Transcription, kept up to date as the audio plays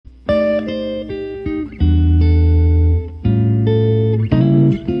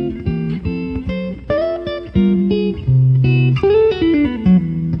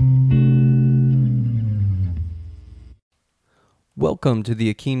Welcome to the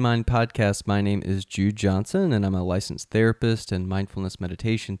A Keen Mind podcast. My name is Jude Johnson, and I'm a licensed therapist and mindfulness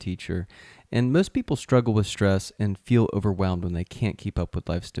meditation teacher. And most people struggle with stress and feel overwhelmed when they can't keep up with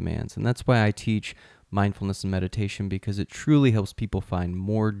life's demands. And that's why I teach mindfulness and meditation, because it truly helps people find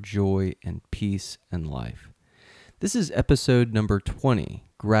more joy and peace in life. This is episode number 20,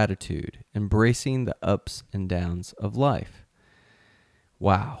 Gratitude, Embracing the Ups and Downs of Life.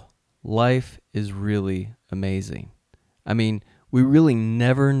 Wow, life is really amazing. I mean, we really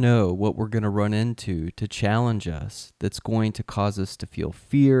never know what we're going to run into to challenge us that's going to cause us to feel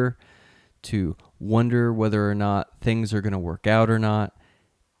fear, to wonder whether or not things are going to work out or not.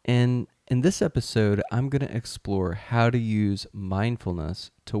 And in this episode, I'm going to explore how to use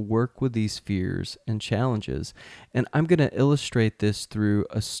mindfulness to work with these fears and challenges. And I'm going to illustrate this through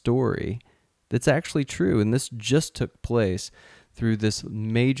a story that's actually true. And this just took place through this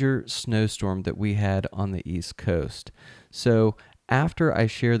major snowstorm that we had on the East Coast. So after I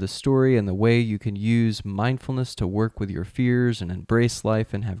share the story and the way you can use mindfulness to work with your fears and embrace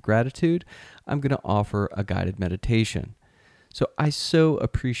life and have gratitude, I'm going to offer a guided meditation. So I so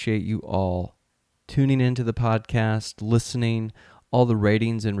appreciate you all tuning into the podcast, listening, all the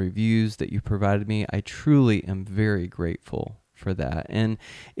ratings and reviews that you provided me. I truly am very grateful for that. And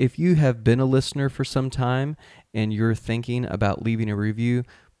if you have been a listener for some time and you're thinking about leaving a review,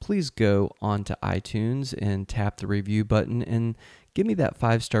 please go onto iTunes and tap the review button and give me that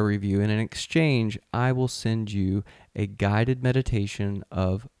 5-star review. And in exchange, I will send you a guided meditation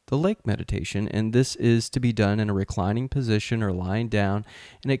of the lake meditation. And this is to be done in a reclining position or lying down,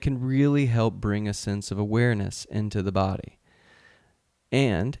 and it can really help bring a sense of awareness into the body.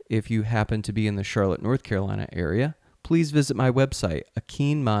 And if you happen to be in the Charlotte, North Carolina area, please visit my website,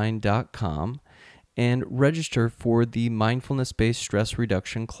 akeenmind.com, and register for the mindfulness-based stress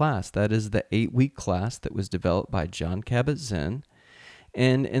reduction class. That is the 8-week class that was developed by Jon Kabat-Zinn.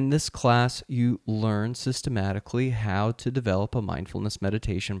 And in this class, you learn systematically how to develop a mindfulness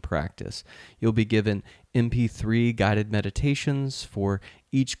meditation practice. You'll be given MP3 guided meditations for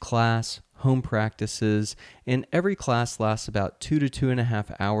each class, home practices, and every class lasts about 2 to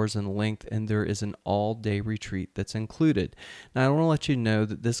 2.5 hours in length, and there is an all-day retreat that's included. Now, I want to let you know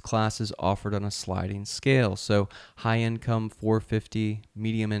that this class is offered on a sliding scale, so high income $450,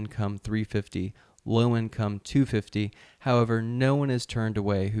 medium income $350, low income $250. However, no one is turned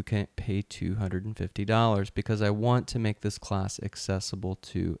away who can't pay $250 because I want to make this class accessible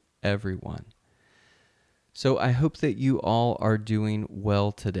to everyone. So I hope that you all are doing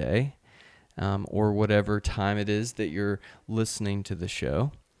well today, or whatever time it is that you're listening to the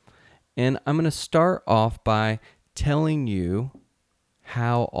show. And I'm going to start off by telling you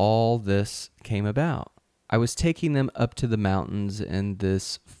how all this came about. I was taking them up to the mountains in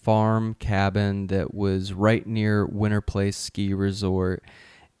this farm cabin that was right near Winter Place Ski Resort,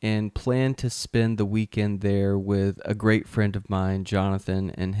 and planned to spend the weekend there with a great friend of mine,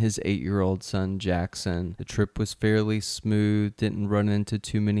 Jonathan, and his 8-year-old son, Jackson. The trip was fairly smooth, didn't run into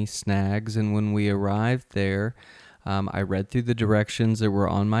too many snags, and when we arrived there, I read through the directions that were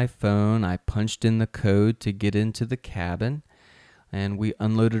on my phone. I punched in the code to get into the cabin, and we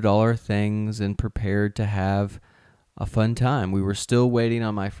unloaded all our things and prepared to have a fun time. We were still waiting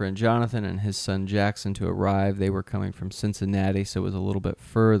on my friend Jonathan and his son Jackson to arrive. They were coming from Cincinnati, so it was a little bit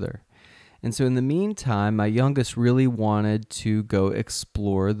further. And so in the meantime, my youngest really wanted to go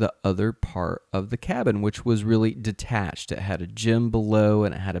explore the other part of the cabin, which was really detached. It had a gym below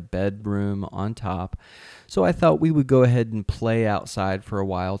and it had a bedroom on top. So I thought we would go ahead and play outside for a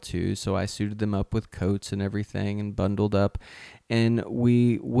while too. So I suited them up with coats and everything and bundled up. And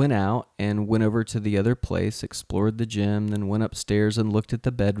we went out and went over to the other place, explored the gym, then went upstairs and looked at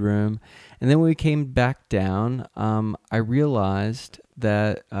the bedroom. And then when we came back down, I realized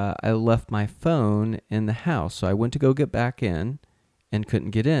that I left my phone in the house. So I went to go get back in and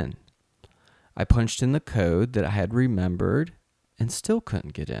couldn't get in. I punched in the code that I had remembered and still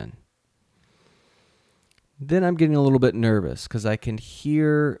couldn't get in. Then I'm getting a little bit nervous because I can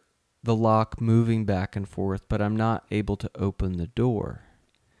hear the lock moving back and forth, but I'm not able to open the door.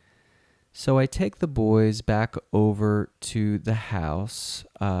 So I take the boys back over to the house,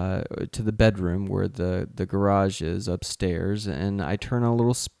 to the bedroom where the garage is upstairs, and I turn on a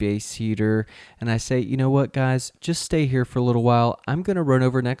little space heater, and I say, you know what, guys, just stay here for a little while. I'm going to run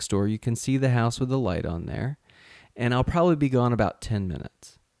over next door. You can see the house with the light on there, and I'll probably be gone about 10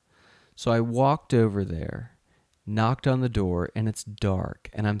 minutes. So I walked over there, knocked on the door, and it's dark,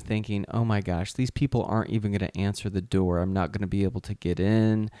 and I'm thinking, oh my gosh, these people aren't even going to answer the door. I'm not going to be able to get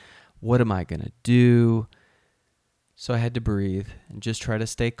in. What am I going to do? So I had to breathe and just try to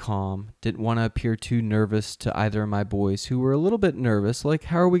stay calm. Didn't want to appear too nervous to either of my boys, who were a little bit nervous, like,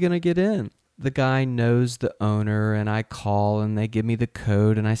 how are we going to get in? The guy knows the owner, and I call and they give me the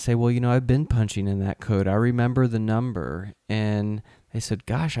code, and I say, well, I've been punching in that code. I remember the number. And they said,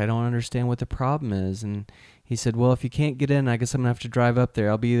 gosh, I don't understand what the problem is. And he said, well, if you can't get in, I guess I'm going to have to drive up there.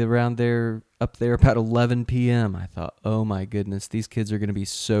 I'll be up there about 11 p.m. I thought, oh my goodness, these kids are going to be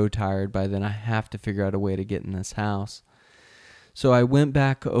so tired by then. I have to figure out a way to get in this house. So I went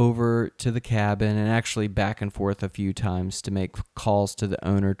back over to the cabin and actually back and forth a few times to make calls to the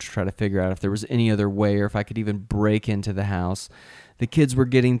owner to try to figure out if there was any other way or if I could even break into the house. The kids were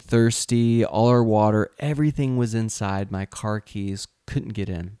getting thirsty, all our water, everything was inside. My car keys couldn't get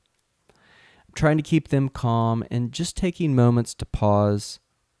in. I'm trying to keep them calm and just taking moments to pause,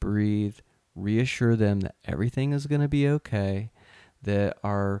 breathe, reassure them that everything is going to be okay. That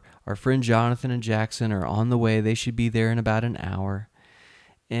our friend Jonathan and Jackson are on the way. They should be there in about an hour.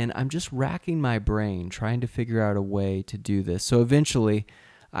 And I'm just racking my brain trying to figure out a way to do this. So eventually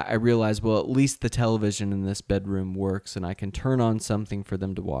I realized, well, at least the television in this bedroom works and I can turn on something for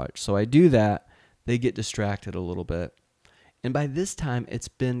them to watch. So I do that. They get distracted a little bit. And by this time, it's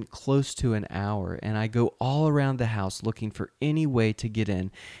been close to an hour, and I go all around the house looking for any way to get in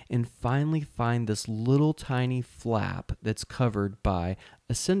and finally find this little tiny flap that's covered by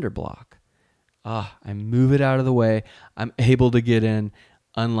a cinder block. I move it out of the way. I'm able to get in,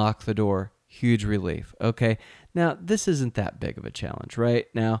 unlock the door. Huge relief. Okay, now this isn't that big of a challenge, right?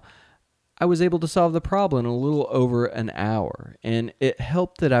 Now, I was able to solve the problem in a little over an hour, and it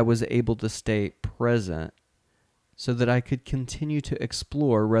helped that I was able to stay present so that I could continue to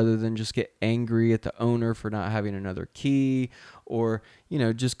explore rather than just get angry at the owner for not having another key or,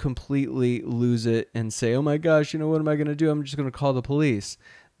 just completely lose it and say, oh my gosh, what am I going to do? I'm just going to call the police.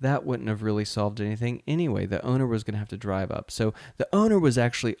 That wouldn't have really solved anything anyway. The owner was going to have to drive up. So the owner was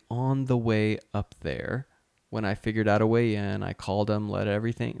actually on the way up there when I figured out a way in. I called him, let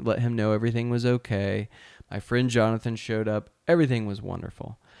him know everything was okay. My friend Jonathan showed up. Everything was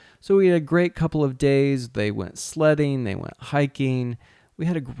wonderful. So we had a great couple of days. They went sledding. They went hiking. We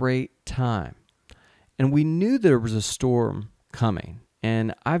had a great time. And we knew there was a storm coming.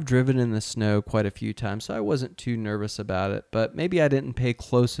 And I've driven in the snow quite a few times, so I wasn't too nervous about it. But maybe I didn't pay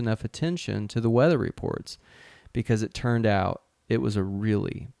close enough attention to the weather reports because it turned out it was a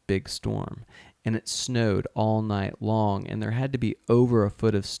really big storm. And it snowed all night long, and there had to be over a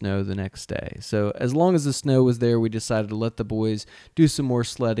foot of snow the next day. So as long as the snow was there, we decided to let the boys do some more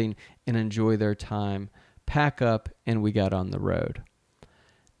sledding and enjoy their time, pack up, and we got on the road.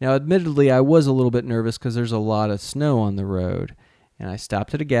 Now, admittedly, I was a little bit nervous because there's a lot of snow on the road, and I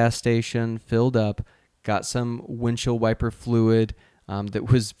stopped at a gas station, filled up, got some windshield wiper fluid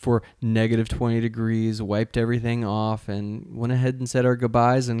that was for negative 20 degrees, wiped everything off, and went ahead and said our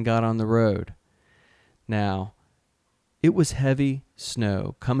goodbyes and got on the road. Now, it was heavy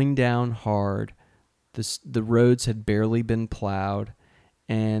snow coming down hard. The roads had barely been plowed,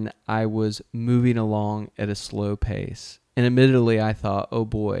 and I was moving along at a slow pace. And admittedly, I thought, oh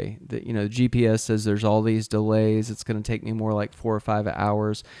boy, the GPS says there's all these delays. It's going to take me more like 4 or 5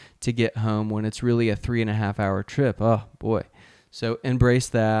 hours to get home when it's really a 3.5 hour trip. Oh boy. So embrace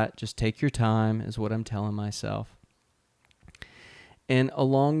that. Just take your time is what I'm telling myself. And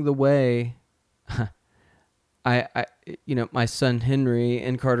along the way, my son Henry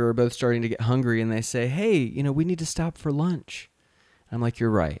and Carter are both starting to get hungry, and they say, hey, we need to stop for lunch. I'm like, you're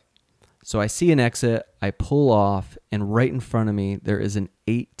right. So I see an exit, I pull off, and right in front of me, there is an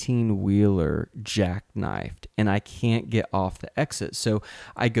 18-wheeler jackknifed, and I can't get off the exit. So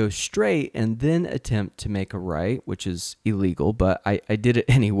I go straight and then attempt to make a right, which is illegal, but I did it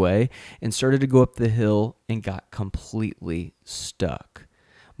anyway, and started to go up the hill and got completely stuck.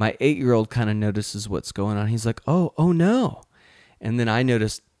 My 8-year-old kind of notices what's going on. He's like, oh no. And then I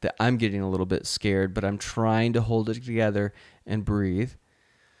noticed that I'm getting a little bit scared, but I'm trying to hold it together and breathe.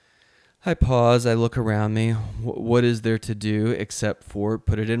 I pause, I look around me. What is there to do except for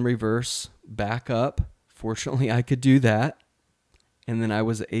put it in reverse, back up. Fortunately, I could do that. And then I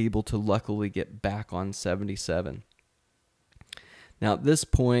was able to luckily get back on 77. Now at this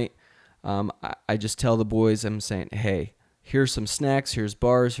point, I just tell the boys, I'm saying, hey, here's some snacks, here's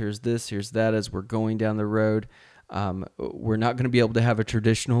bars, here's this, here's that as we're going down the road. We're not going to be able to have a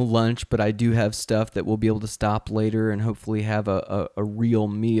traditional lunch, but I do have stuff that we'll be able to stop later and hopefully have a real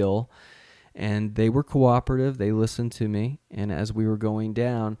meal. And they were cooperative. They listened to me. And as we were going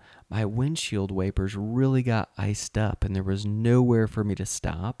down, my windshield wipers really got iced up and there was nowhere for me to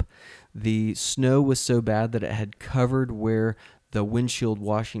stop. The snow was so bad that it had covered where the windshield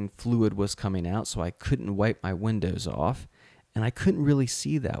washing fluid was coming out, so I couldn't wipe my windows off, and I couldn't really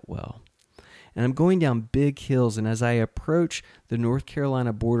see that well. And I'm going down big hills, and as I approach the North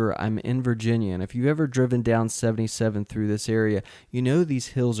Carolina border, I'm in Virginia. And if you've ever driven down 77 through this area, you know these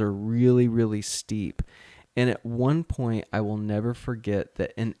hills are really, really steep. And at one point, I will never forget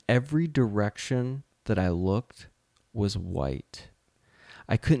that in every direction that I looked was white.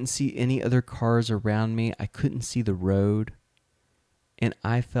 I couldn't see any other cars around me. I couldn't see the road. And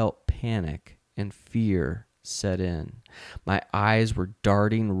I felt panic and fear set in. My eyes were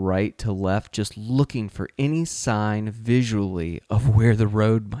darting right to left, just looking for any sign visually of where the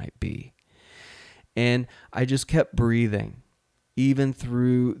road might be. And I just kept breathing, even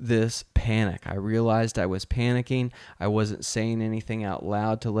through this panic. I realized I was panicking. I wasn't saying anything out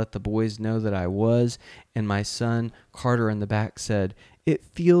loud to let the boys know that I was. And my son, Carter, in the back said, "It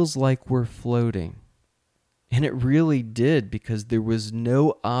feels like we're floating." And it really did, because there was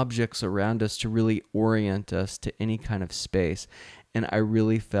no objects around us to really orient us to any kind of space. And I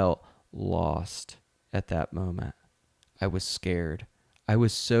really felt lost at that moment. I was scared. I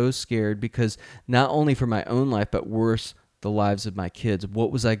was so scared because not only for my own life, but worse, the lives of my kids.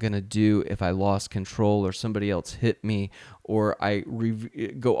 What was I going to do if I lost control, or somebody else hit me, or I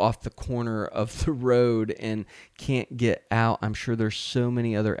go off the corner of the road and can't get out? I'm sure there's so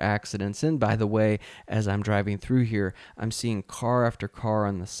many other accidents. And by the way, as I'm driving through here, I'm seeing car after car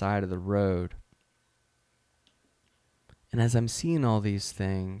on the side of the road. And as I'm seeing all these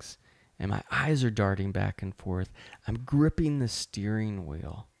things, and my eyes are darting back and forth, I'm gripping the steering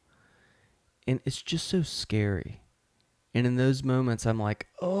wheel. And it's just so scary. And in those moments, I'm like,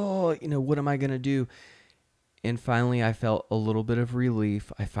 oh, what am I going to do? And finally, I felt a little bit of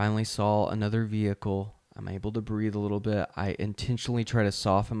relief. I finally saw another vehicle. I'm able to breathe a little bit. I intentionally try to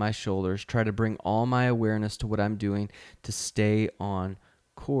soften my shoulders, try to bring all my awareness to what I'm doing to stay on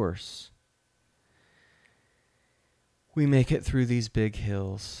course. We make it through these big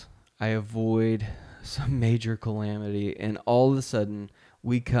hills. I avoid some major calamity, and all of a sudden,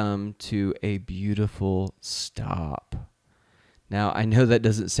 we come to a beautiful stop. Now, I know that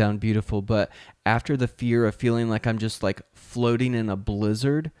doesn't sound beautiful, but after the fear of feeling like I'm just like floating in a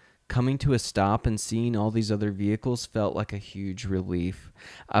blizzard, coming to a stop and seeing all these other vehicles felt like a huge relief.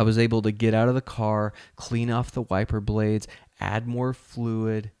 I was able to get out of the car, clean off the wiper blades, add more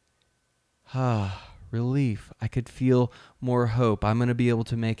fluid. Relief. I could feel more hope. I'm going to be able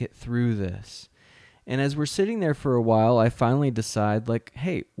to make it through this. And as we're sitting there for a while, I finally decide, like,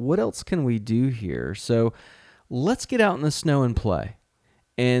 hey, what else can we do here? So let's get out in the snow and play.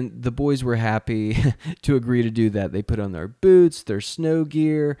 And the boys were happy to agree to do that. They put on their boots, their snow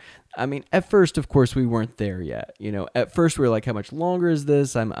gear. I mean, at first, of course, we weren't there yet. At first we were like, how much longer is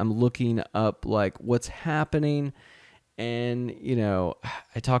this? I'm looking up, like, what's happening. And,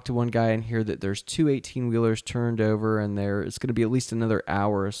 I talked to one guy in here that there's 2 18-wheelers turned over, and it's going to be at least another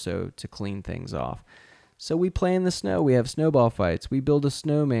hour or so to clean things off. So we play in the snow. We have snowball fights. We build a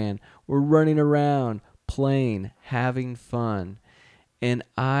snowman. We're running around, playing, having fun. And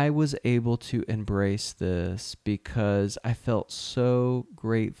I was able to embrace this because I felt so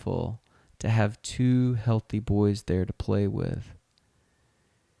grateful to have 2 healthy boys there to play with.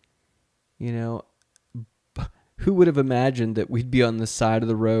 Who would have imagined that we'd be on the side of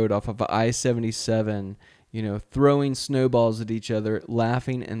the road off of I-77, throwing snowballs at each other,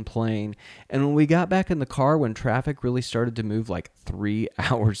 laughing and playing. And when we got back in the car, when traffic really started to move like 3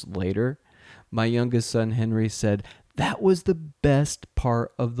 hours later, my youngest son, Henry, said, that was the best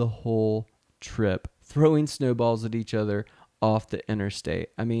part of the whole trip, throwing snowballs at each other off the interstate.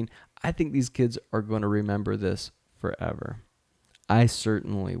 I mean, I think these kids are going to remember this forever. I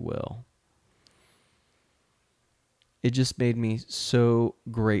certainly will. It just made me so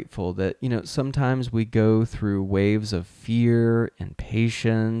grateful that, sometimes we go through waves of fear,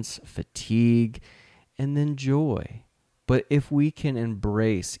 impatience, fatigue, and then joy. But if we can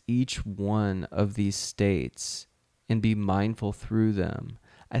embrace each one of these states and be mindful through them,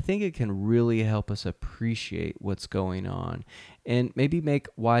 I think it can really help us appreciate what's going on and maybe make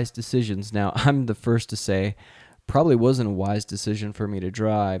wise decisions. Now, I'm the first to say, probably wasn't a wise decision for me to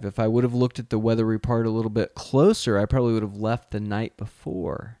drive. If I would have looked at the weather report a little bit closer, I probably would have left the night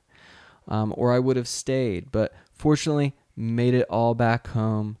before, or I would have stayed. But fortunately, made it all back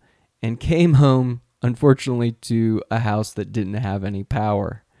home and came home, unfortunately, to a house that didn't have any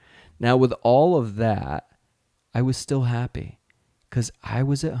power. Now, with all of that, I was still happy because I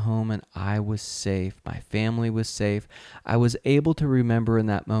was at home and I was safe. My family was safe. I was able to remember in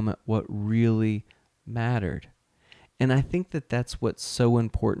that moment what really mattered. And I think that that's what's so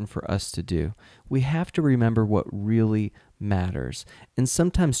important for us to do. We have to remember what really matters. And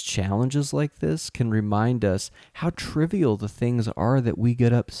sometimes challenges like this can remind us how trivial the things are that we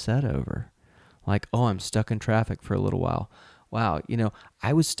get upset over. Like, oh, I'm stuck in traffic for a little while. Wow,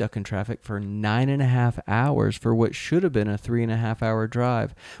 I was stuck in traffic for 9.5 hours for what should have been a 3.5 hour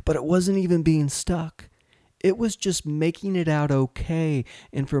drive, but it wasn't even being stuck. It was just making it out okay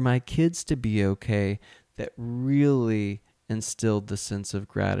and for my kids to be okay that really instilled the sense of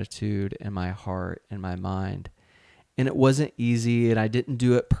gratitude in my heart and my mind. And it wasn't easy, and I didn't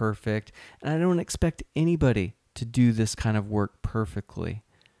do it perfect, and I don't expect anybody to do this kind of work perfectly.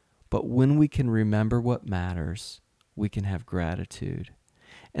 But when we can remember what matters, we can have gratitude.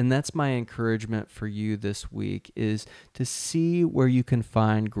 And that's my encouragement for you this week, is to see where you can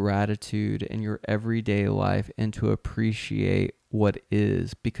find gratitude in your everyday life and to appreciate what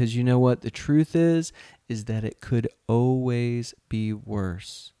is. Because you know what? The truth is that it could always be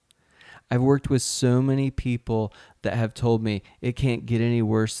worse. I've worked with so many people that have told me it can't get any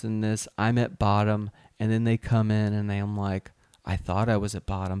worse than this. I'm at bottom. And then they come in and I'm like, I thought I was at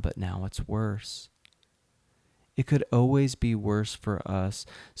bottom, but now it's worse. It could always be worse for us.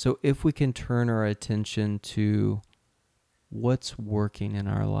 So if we can turn our attention to what's working in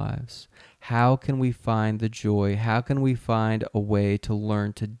our lives, how can we find the joy? How can we find a way to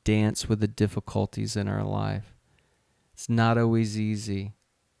learn to dance with the difficulties in our life? It's not always easy.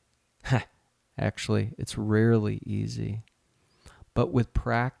 Actually, it's rarely easy. But with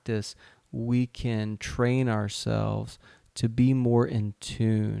practice, we can train ourselves to be more in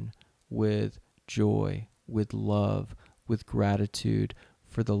tune with joy, with love, with gratitude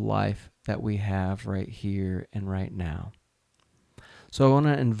for the life that we have right here and right now. So I want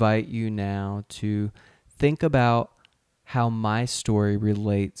to invite you now to think about how my story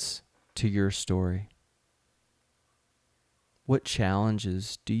relates to your story. What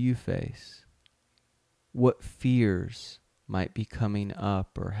challenges do you face? What fears might be coming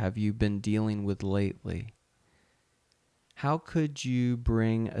up or have you been dealing with lately? How could you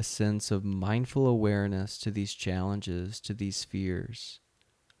bring a sense of mindful awareness to these challenges, to these fears?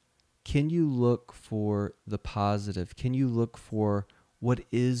 Can you look for the positive? Can you look for what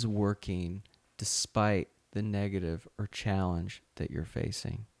is working despite the negative or challenge that you're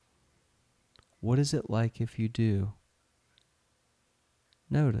facing? What is it like if you do?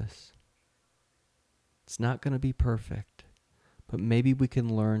 Notice. It's not going to be perfect. But maybe we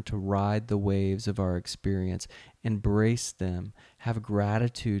can learn to ride the waves of our experience, embrace them, have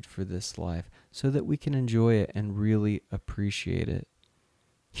gratitude for this life so that we can enjoy it and really appreciate it.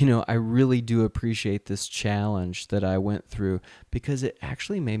 I really do appreciate this challenge that I went through because it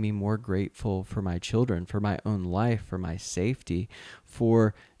actually made me more grateful for my children, for my own life, for my safety,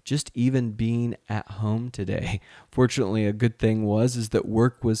 for just even being at home today. Fortunately, a good thing is that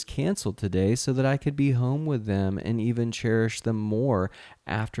work was canceled today so that I could be home with them and even cherish them more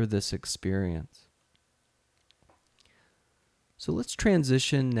after this experience. So let's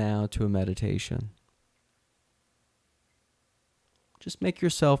transition now to a meditation. Just make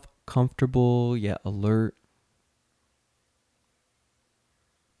yourself comfortable yet alert.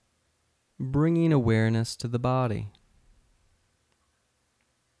 Bringing awareness to the body.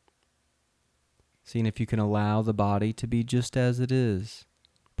 Seeing if you can allow the body to be just as it is.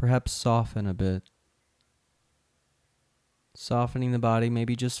 Perhaps soften a bit. Softening the body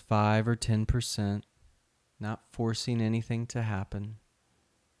maybe just 5 or 10%. Not forcing anything to happen.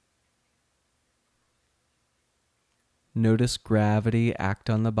 Notice gravity act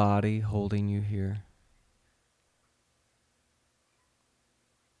on the body, holding you here.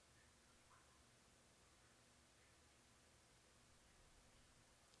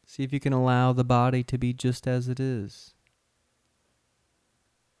 See if you can allow the body to be just as it is.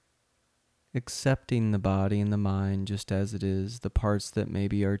 Accepting the body and the mind just as it is, the parts that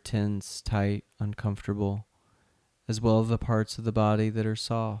maybe are tense, tight, uncomfortable, as well as the parts of the body that are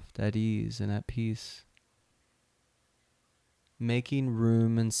soft, at ease, and at peace. Making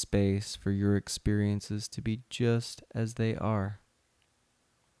room and space for your experiences to be just as they are.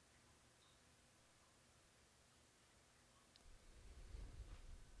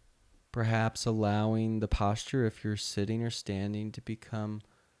 Perhaps allowing the posture, if you're sitting or standing, to become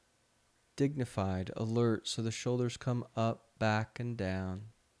dignified, alert, so the shoulders come up, back, and down.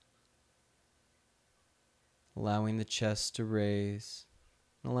 Allowing the chest to raise,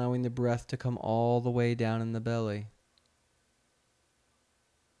 and allowing the breath to come all the way down in the belly.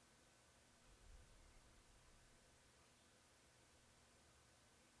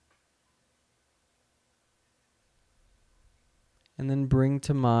 And then bring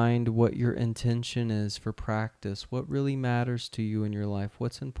to mind what your intention is for practice. What really matters to you in your life?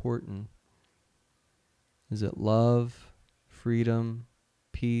 What's important? Is it love? freedom,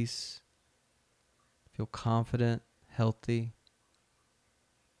 peace, feel confident, healthy.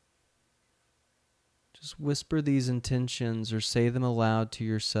 Just whisper these intentions or say them aloud to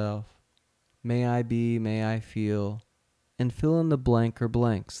yourself. May I be, may I feel, and fill in the blank or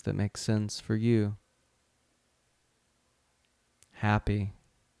blanks that make sense for you. Happy,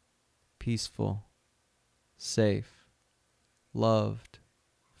 peaceful, safe, loved,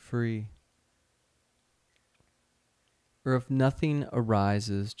 free. Or if nothing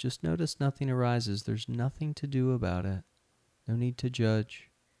arises, just notice nothing arises. There's nothing to do about it. No need to judge.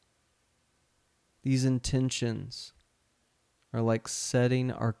 These intentions are like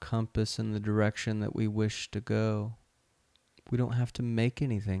setting our compass in the direction that we wish to go. We don't have to make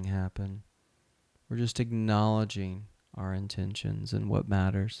anything happen. We're just acknowledging our intentions and what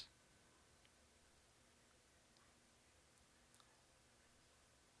matters.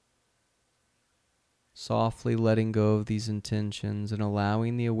 Softly letting go of these intentions and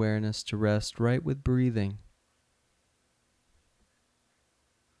allowing the awareness to rest right with breathing.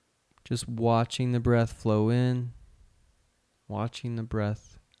 Just watching the breath flow in, watching the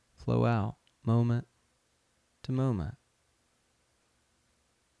breath flow out, moment to moment.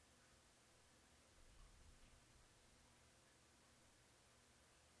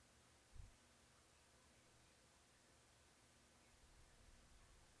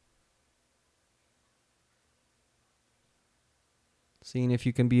 Seeing if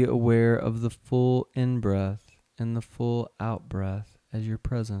you can be aware of the full in-breath and the full out-breath as you're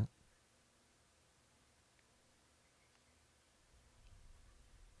present.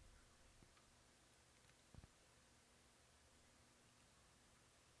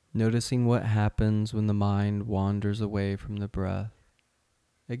 Noticing what happens when the mind wanders away from the breath,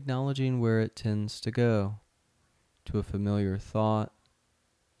 acknowledging where it tends to go, to a familiar thought,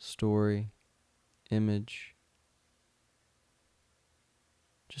 story, image.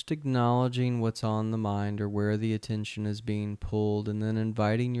 Just acknowledging what's on the mind or where the attention is being pulled, and then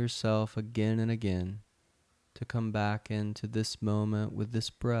inviting yourself again and again to come back into this moment with this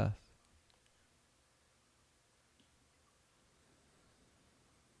breath.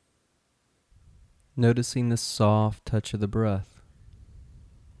 Noticing the soft touch of the breath.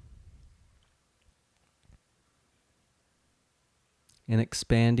 And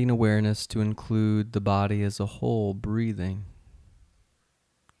expanding awareness to include the body as a whole, breathing.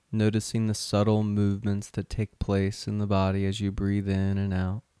 Noticing the subtle movements that take place in the body as you breathe in and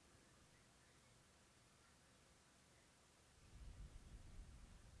out.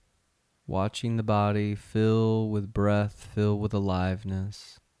 Watching the body fill with breath, fill with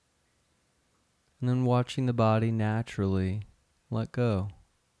aliveness. And then watching the body naturally let go,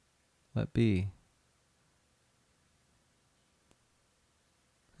 let be.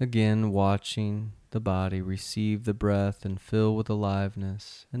 Again, watching the body receive the breath and fill with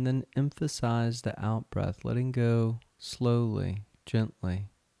aliveness, and then emphasize the out-breath, letting go slowly, gently,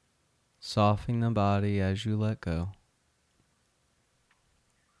 softening the body as you let go.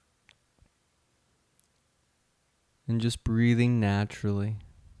 And just breathing naturally,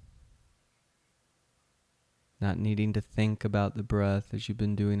 not needing to think about the breath as you've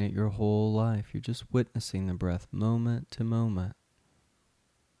been doing it your whole life. You're just witnessing the breath moment to moment.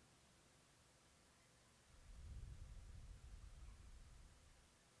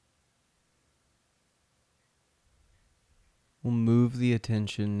 We'll move the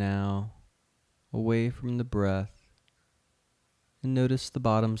attention now away from the breath and notice the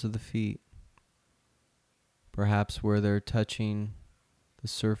bottoms of the feet, perhaps where they're touching the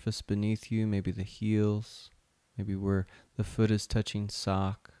surface beneath you, maybe the heels, maybe where the foot is touching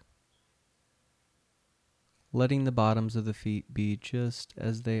sock. Letting the bottoms of the feet be just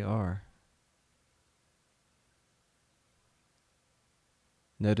as they are.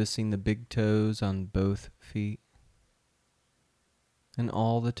 Noticing the big toes on both feet. And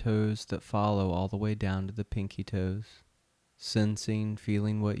all the toes that follow all the way down to the pinky toes, sensing,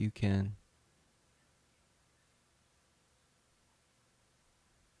 feeling what you can.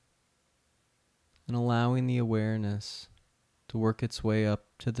 And allowing the awareness to work its way up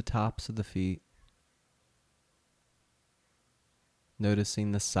to the tops of the feet.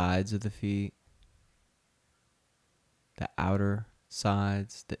 Noticing the sides of the feet, the outer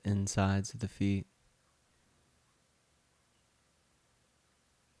sides, the insides of the feet.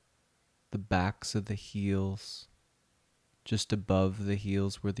 The backs of the heels, just above the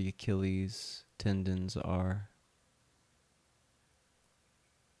heels where the Achilles tendons are.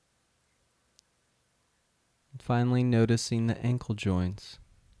 And finally, noticing the ankle joints,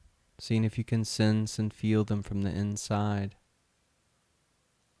 seeing if you can sense and feel them from the inside.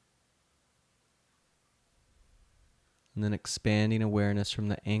 And then expanding awareness from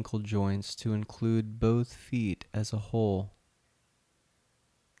the ankle joints to include both feet as a whole.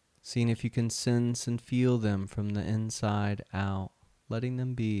 Seeing if you can sense and feel them from the inside out, letting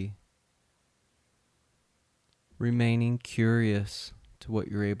them be. Remaining curious to what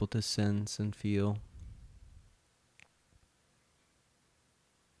you're able to sense and feel.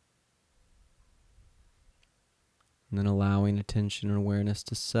 And then allowing attention and awareness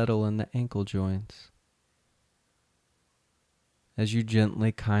to settle in the ankle joints. As you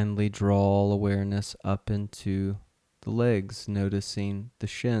gently, kindly draw awareness up into the legs, noticing the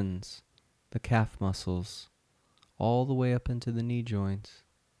shins, the calf muscles, all the way up into the knee joints.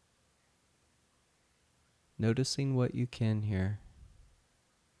 Noticing what you can here.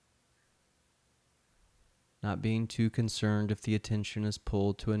 Not being too concerned if the attention is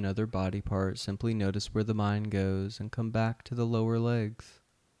pulled to another body part. Simply notice where the mind goes and come back to the lower legs.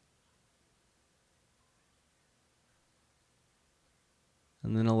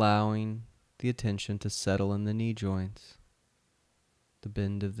 And then allowing the attention to settle in the knee joints, the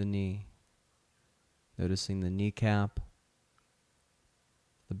bend of the knee. Noticing the kneecap,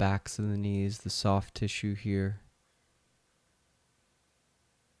 the backs of the knees, the soft tissue here.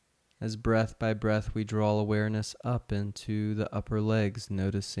 As breath by breath we draw awareness up into the upper legs,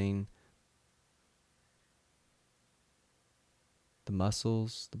 noticing the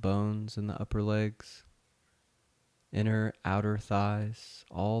muscles, the bones in the upper legs, inner, outer thighs,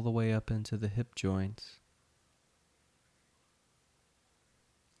 all the way up into the hip joints.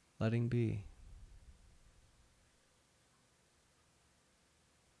 Letting be.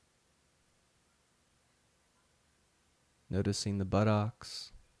 Noticing the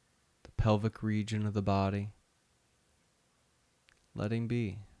buttocks, the pelvic region of the body. Letting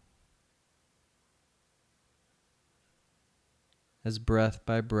be. As breath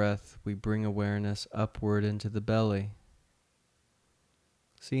by breath we bring awareness upward into the belly.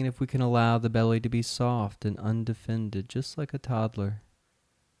 Seeing if we can allow the belly to be soft and undefended, just like a toddler.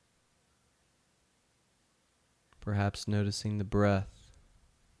 Perhaps noticing the breath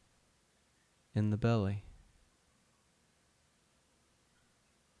in the belly.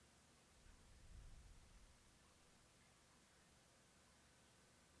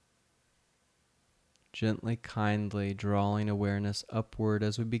 Gently, kindly drawing awareness upward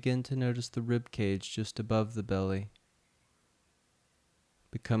as we begin to notice the rib cage just above the belly.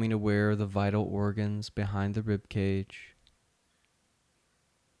 Becoming aware of the vital organs behind the rib cage.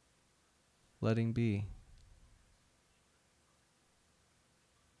 Letting be.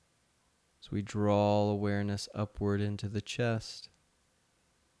 As we draw awareness upward into the chest,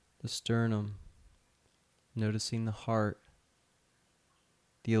 the sternum, noticing the heart,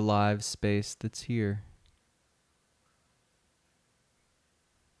 the alive space that's here.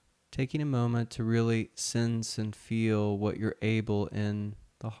 Taking a moment to really sense and feel what you're able in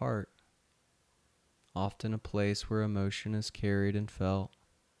the heart. Often a place where emotion is carried and felt.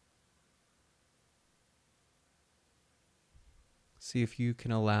 See if you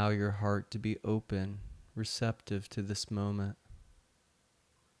can allow your heart to be open, receptive to this moment.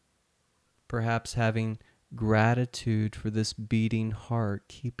 Perhaps having gratitude for this beating heart,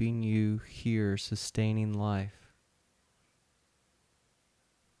 keeping you here, sustaining life.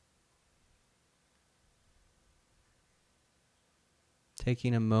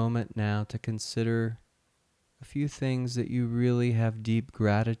 Taking a moment now to consider a few things that you really have deep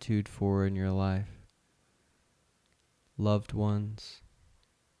gratitude for in your life. Loved ones,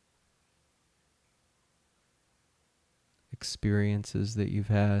 experiences that you've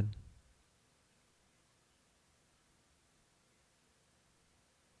had.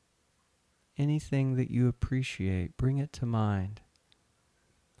 Anything that you appreciate, bring it to mind.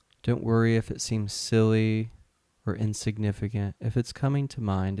 Don't worry if it seems silly or insignificant. If it's coming to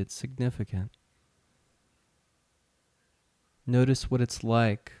mind, it's significant. Notice what it's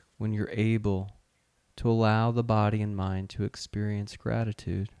like when you're able to allow the body and mind to experience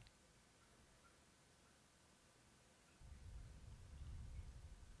gratitude.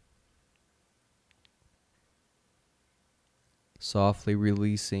 Softly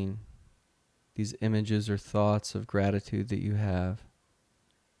releasing these images or thoughts of gratitude that you have.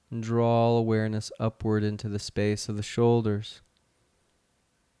 And draw awareness upward into the space of the shoulders.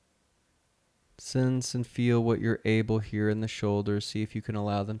 Sense and feel what you're able here in the shoulders. See if you can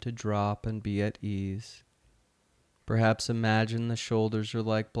allow them to drop and be at ease. Perhaps imagine the shoulders are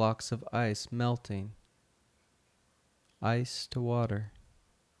like blocks of ice melting. Ice to water.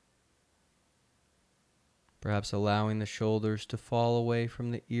 Perhaps allowing the shoulders to fall away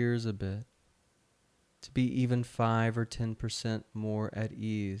from the ears a bit. To be even 5 or 10% more at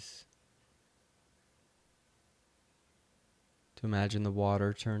ease. To imagine the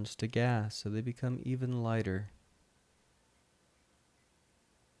water turns to gas so they become even lighter.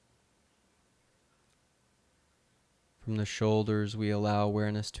 From the shoulders, we allow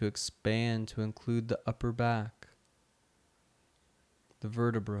awareness to expand to include the upper back, the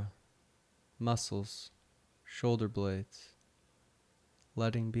vertebra, muscles, shoulder blades,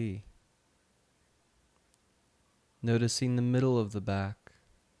 letting be. Noticing the middle of the back,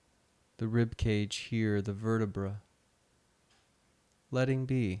 the rib cage here, the vertebra, letting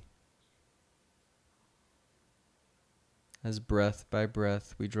be. As breath by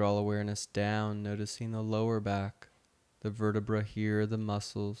breath we draw awareness down, noticing the lower back, the vertebra here, the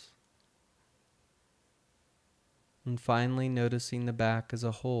muscles. And finally noticing the back as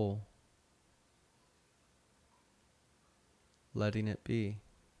a whole, letting it be.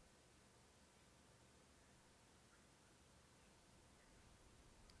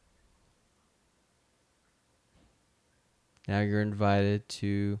 Now you're invited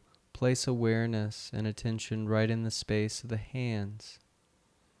to place awareness and attention right in the space of the hands.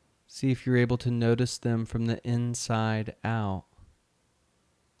 See if you're able to notice them from the inside out.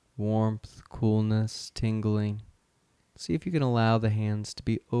 Warmth, coolness, tingling. See if you can allow the hands to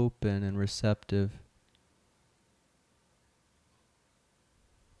be open and receptive.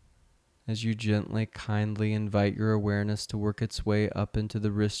 As you gently, kindly invite your awareness to work its way up into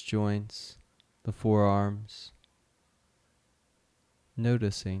the wrist joints, the forearms.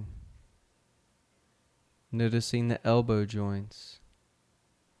 Noticing the elbow joints.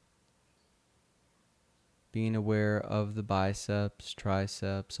 Being aware of the biceps,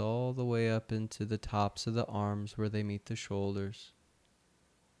 triceps, all the way up into the tops of the arms where they meet the shoulders.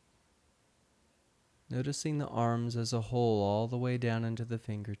 Noticing the arms as a whole all the way down into the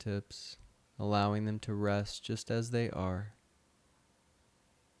fingertips, allowing them to rest just as they are.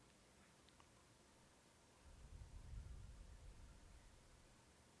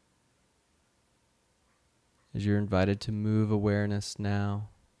 As you're invited to move awareness now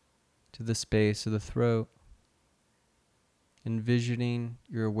to the space of the throat, envisioning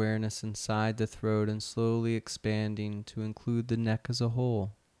your awareness inside the throat and slowly expanding to include the neck as a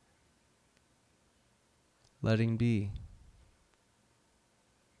whole. Letting be.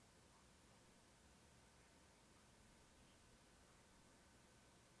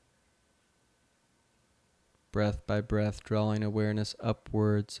 Breath by breath, drawing awareness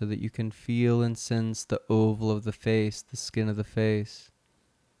upward so that you can feel and sense the oval of the face, the skin of the face.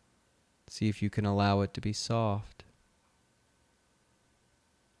 See if you can allow it to be soft.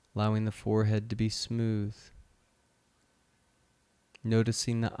 Allowing the forehead to be smooth.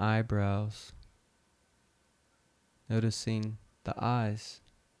 Noticing the eyebrows. Noticing the eyes,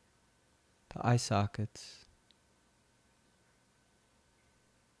 the eye sockets,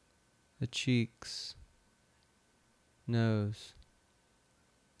 the cheeks, nose,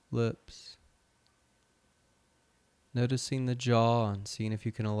 lips. Noticing the jaw and seeing if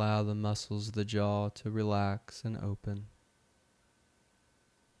you can allow the muscles of the jaw to relax and open.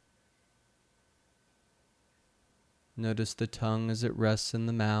 Notice the tongue as it rests in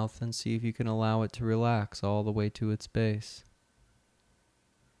the mouth and see if you can allow it to relax all the way to its base.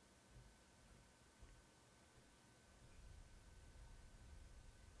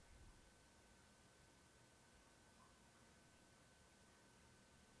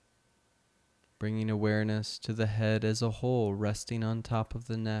 Bringing awareness to the head as a whole, resting on top of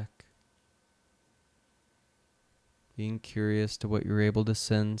the neck. Being curious to what you're able to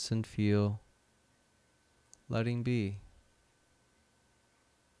sense and feel. Letting be.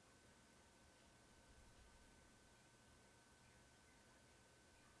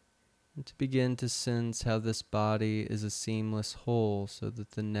 And to begin to sense how this body is a seamless whole so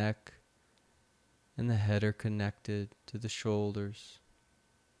that the neck and the head are connected to the shoulders,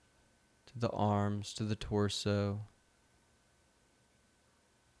 to the arms, to the torso,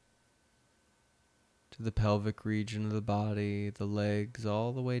 to the pelvic region of the body, the legs,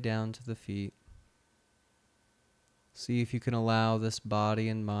 all the way down to the feet. See if you can allow this body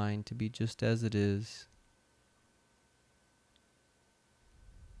and mind to be just as it is.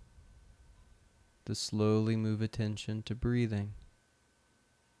 To slowly move attention to breathing.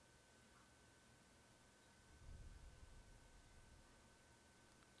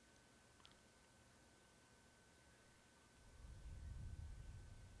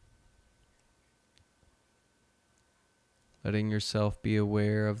 Letting yourself be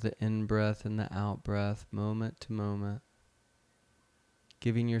aware of the in-breath and the out-breath moment to moment.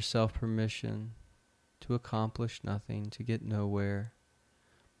 Giving yourself permission to accomplish nothing, to get nowhere,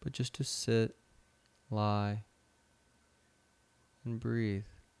 but just to sit, lie, and breathe.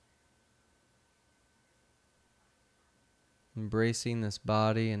 embracing this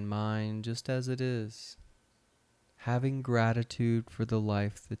body and mind just as it is, having gratitude for the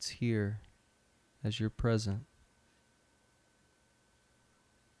life that's here as you're present.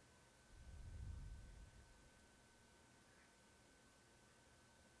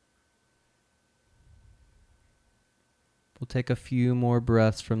 We'll take a few more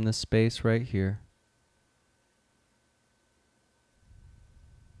breaths from this space right here.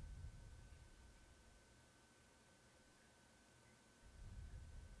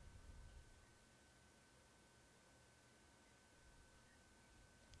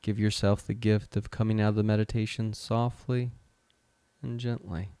 Give yourself the gift of coming out of the meditation softly and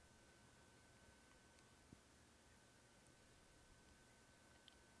gently.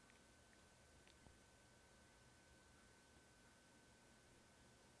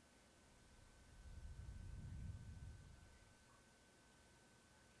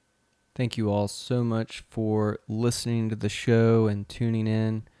 Thank you all so much for listening to the show and tuning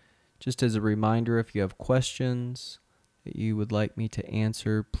in. Just as a reminder, if you have questions that you would like me to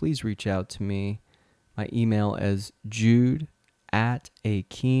answer, please reach out to me. My email is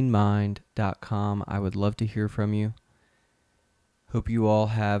jude@akeenmind.com. I would love to hear from you. Hope you all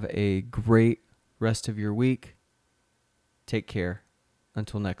have a great rest of your week. Take care.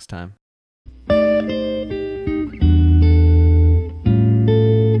 Until next time.